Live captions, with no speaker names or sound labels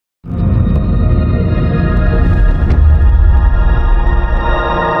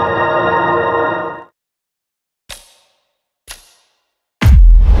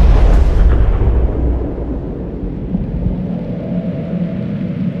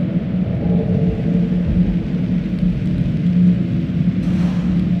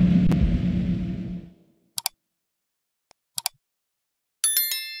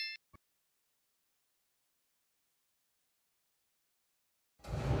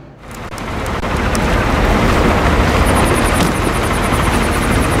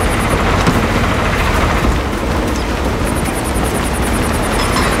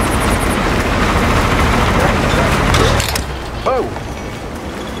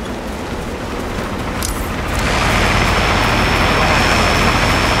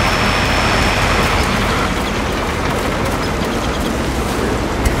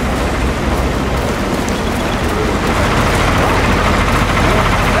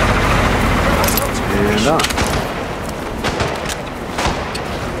turned on.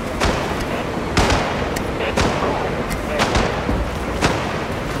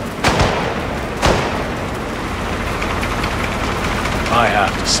 I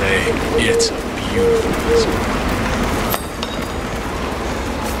have to say, it's a beautiful place.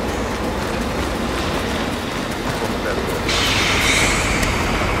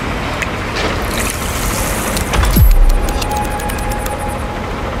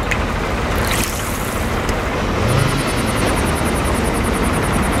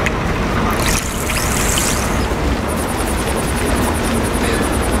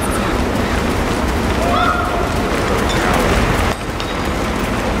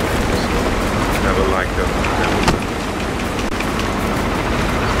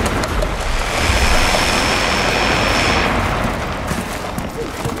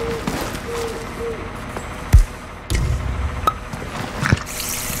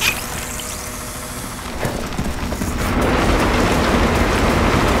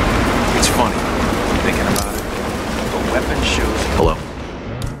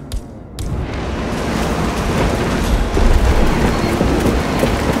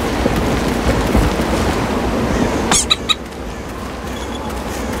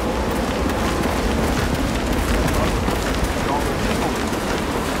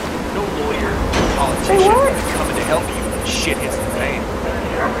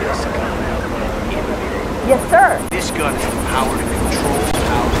 Yes, sir. This gun is powered and controls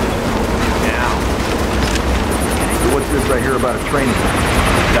house now. What's this I hear about a training?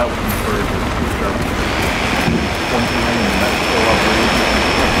 That was referred to as pointing and medical operation.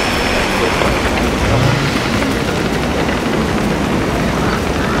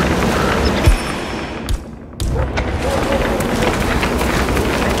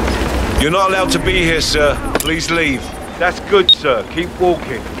 You're not allowed to be here, sir. Please leave. That's good, sir. Keep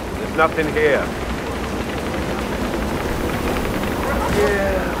walking. There's nothing here.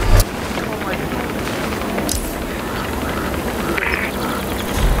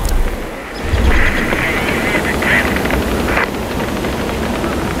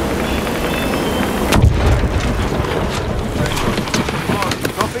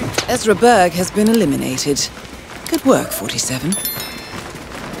 Ezra Berg has been eliminated. Good work, 47.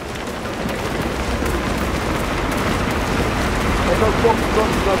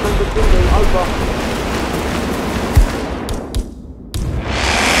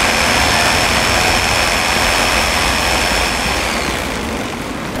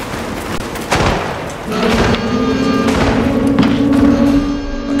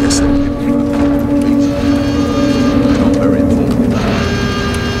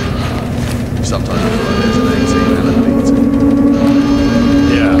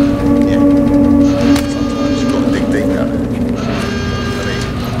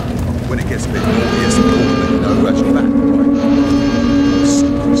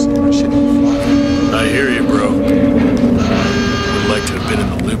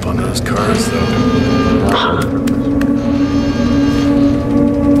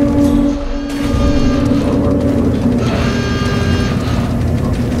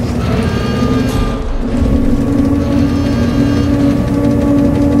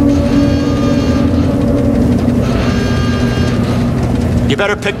 You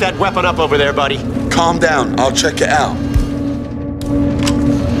better pick that weapon up over there, buddy. Calm down. I'll check it out.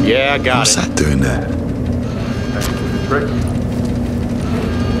 Yeah, I got What's that doing there? Trick.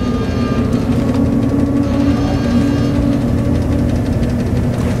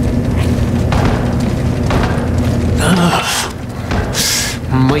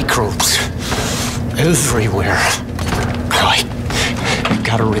 Microbes everywhere. I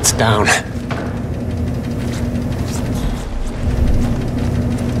gotta rinse down.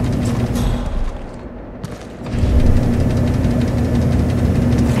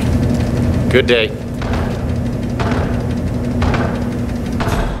 Good day.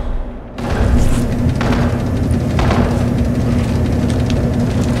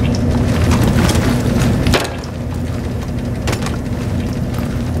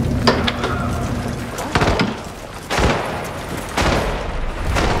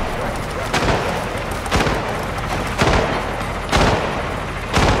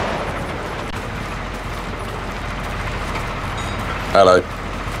 Hello.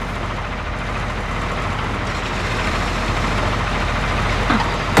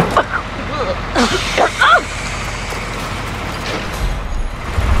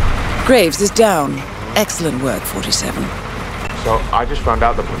 Graves is down. Excellent work, 47. So I just found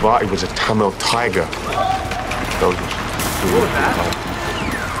out that Bhavati was a Tamil tiger. Those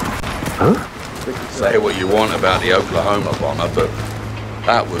Huh? Say what you want about the Oklahoma bomber, but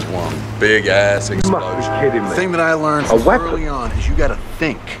That was one big-ass You must explosion. be kidding The me. thing that I learned A weapon? early on is you gotta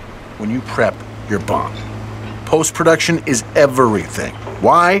think when you prep your bomb. Post-production is everything.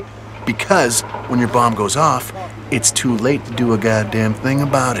 Why? Because when your bomb goes off, it's too late to do a goddamn thing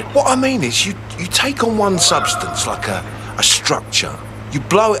about it. What I mean is, you take on one substance, like a structure, you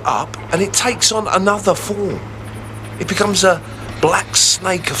blow it up, and it takes on another form. It becomes a black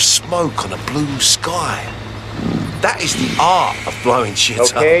snake of smoke on a blue sky. That is the art of blowing shit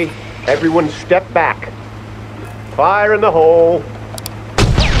up. Okay, everyone step back. Fire in the hole.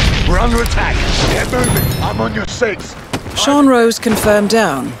 We're under attack. Get moving. I'm on your 6. Sean Rose confirmed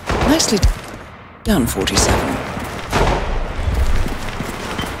down. Nicely done, 47.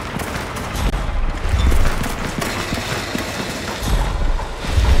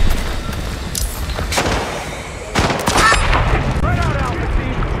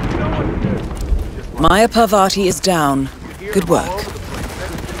 Maya Parvati is down. Good work.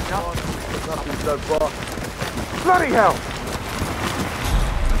 Bloody hell!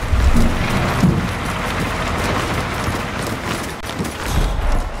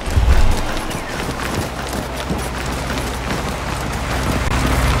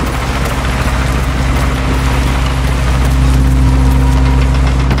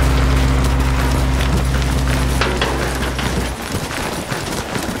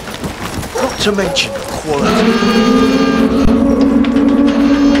 Not to mention the quality.